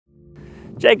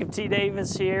Jacob T.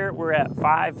 Davis here. We're at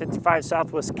 555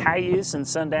 Southwest Cayuse in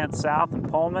Sundance South in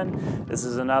Pullman. This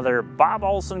is another Bob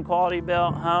Olson quality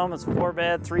built home. It's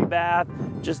 4-bed, 3-bath,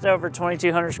 just over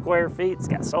 2,200 square feet. It's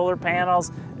got solar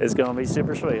panels. It's gonna be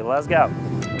super sweet. Let's go.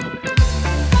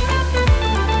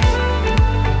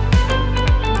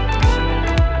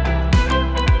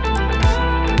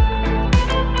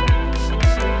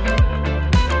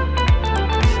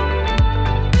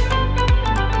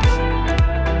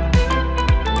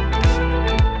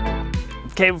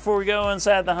 Okay, before we go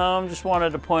inside the home, just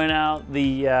wanted to point out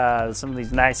some of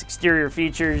these nice exterior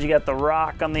features. You got the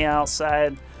rock on the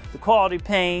outside, the quality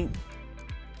paint.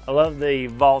 I love the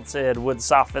vaulted wood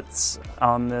soffits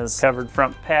on this covered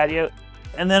front patio.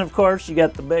 And then of course, you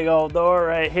got the big old door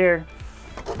right here.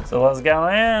 So let's go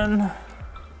in.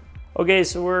 Okay,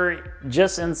 so we're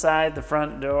just inside the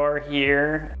front door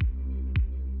here.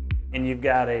 And you've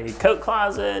got a coat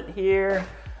closet here.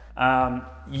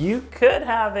 You could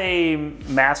have a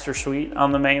master suite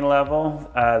on the main level.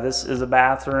 This is a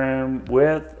bathroom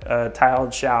with a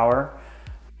tiled shower.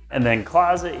 And then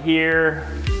closet here.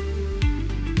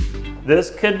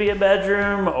 This could be a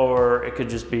bedroom or it could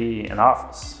just be an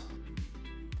office.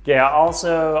 Yeah,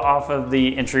 also off of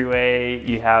the entryway,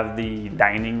 you have the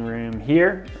dining room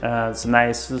here.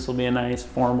 This will be a nice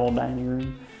formal dining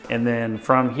room. And then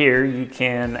from here, you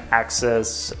can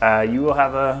access, you will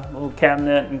have a little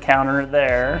cabinet and counter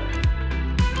there.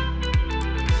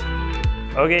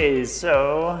 Okay,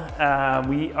 so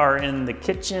we are in the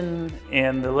kitchen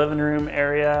and the living room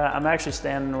area. I'm actually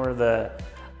standing where the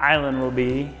island will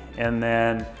be, and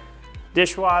then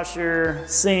dishwasher,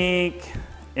 sink,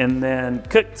 and then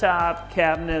cooktop,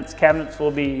 cabinets. Cabinets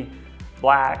will be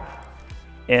black,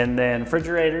 and then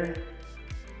refrigerator,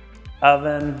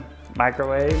 oven,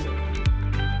 microwave.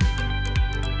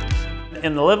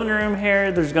 In the living room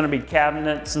here, there's going to be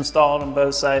cabinets installed on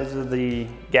both sides of the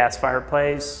gas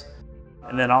fireplace.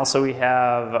 And then also we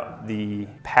have the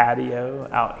patio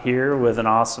out here with an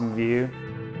awesome view.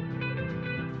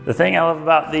 The thing I love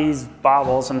about these Bob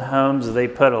Olson homes is they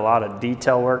put a lot of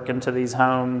detail work into these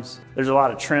homes. There's a lot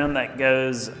of trim that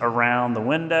goes around the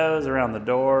windows, around the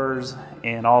doors,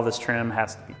 and all this trim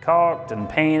has to be caulked and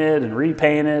painted and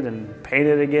repainted and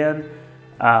painted again.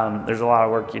 There's a lot of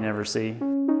work you never see.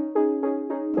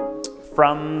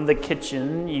 From the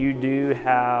kitchen, you do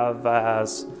have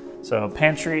so a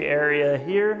pantry area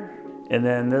here, and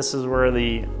then this is where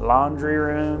the laundry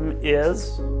room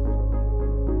is.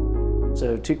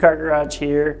 So 2-car garage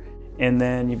here, and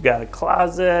then you've got a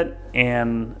closet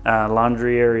and a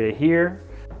laundry area here.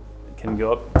 You can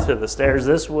go up to the stairs.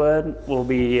 This wood will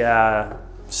be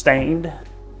stained.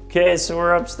 Okay, so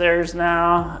we're upstairs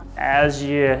now. As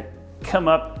you come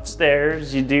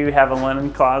upstairs, you do have a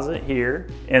linen closet here,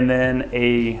 and then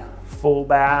a full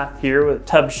bath here with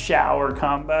tub shower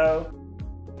combo.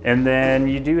 And then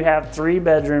you do have 3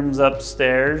 bedrooms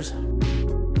upstairs.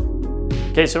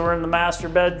 Okay, so we're in the master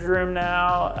bedroom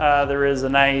now. There is a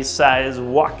nice size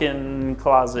walk-in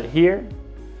closet here.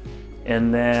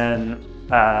 And then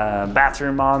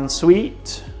bathroom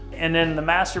ensuite. And then the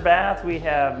master bath, we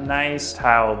have nice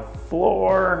tiled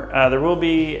floor. There will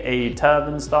be a tub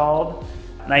installed.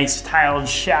 Nice tiled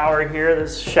shower here.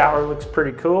 This shower looks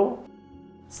pretty cool.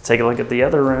 Let's take a look at the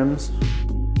other rooms.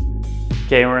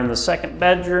 Okay, we're in the second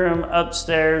bedroom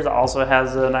upstairs. Also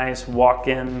has a nice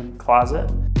walk-in closet.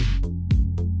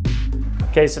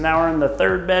 Okay, so now we're in the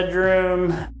third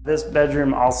bedroom. This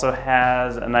bedroom also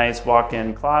has a nice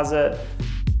walk-in closet.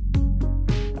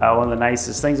 One of the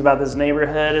nicest things about this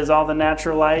neighborhood is all the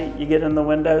natural light you get in the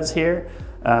windows here.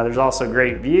 There's also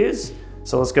great views.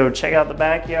 So let's go check out the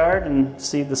backyard and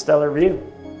see the stellar view.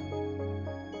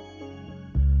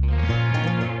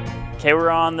 Okay, we're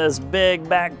on this big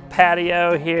back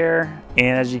patio here.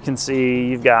 And as you can see,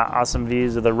 you've got awesome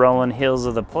views of the rolling hills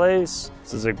of the place.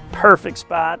 This is a perfect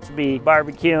spot to be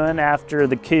barbecuing after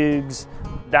the Cougs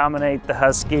dominate the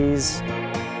Huskies.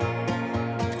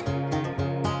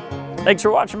 Thanks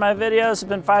for watching my video. This has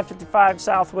been 555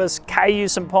 Southwest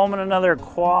Cayuse in Pullman, another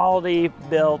quality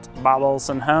built Bob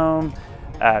Olson home.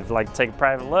 If you'd like to take a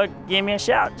private look, give me a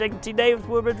shout. Jacob T. Davis,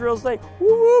 Woodbridge Real Estate.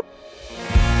 Whoop, whoop.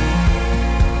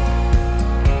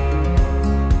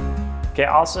 Okay,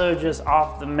 also just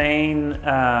off the main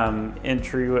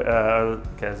entry,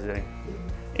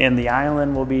 in the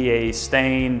island will be a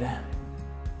stained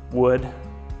wood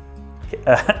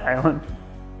island,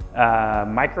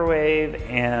 microwave,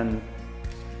 and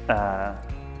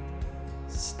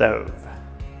stove,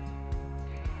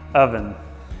 oven.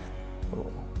 Oh,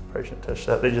 probably shouldn't touch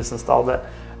that. They just installed that.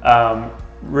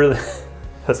 Really,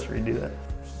 let's redo that.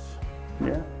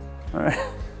 Yeah, all right,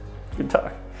 good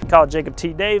talk. call Jacob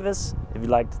T. Davis if you'd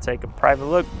like to take a private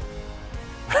look.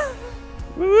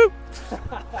 Woo woo!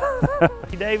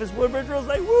 T. Davis, Woodbridge Real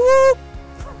Estate, woo woo!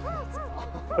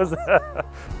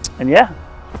 And yeah,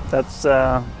 that's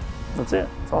it. That's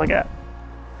all I got.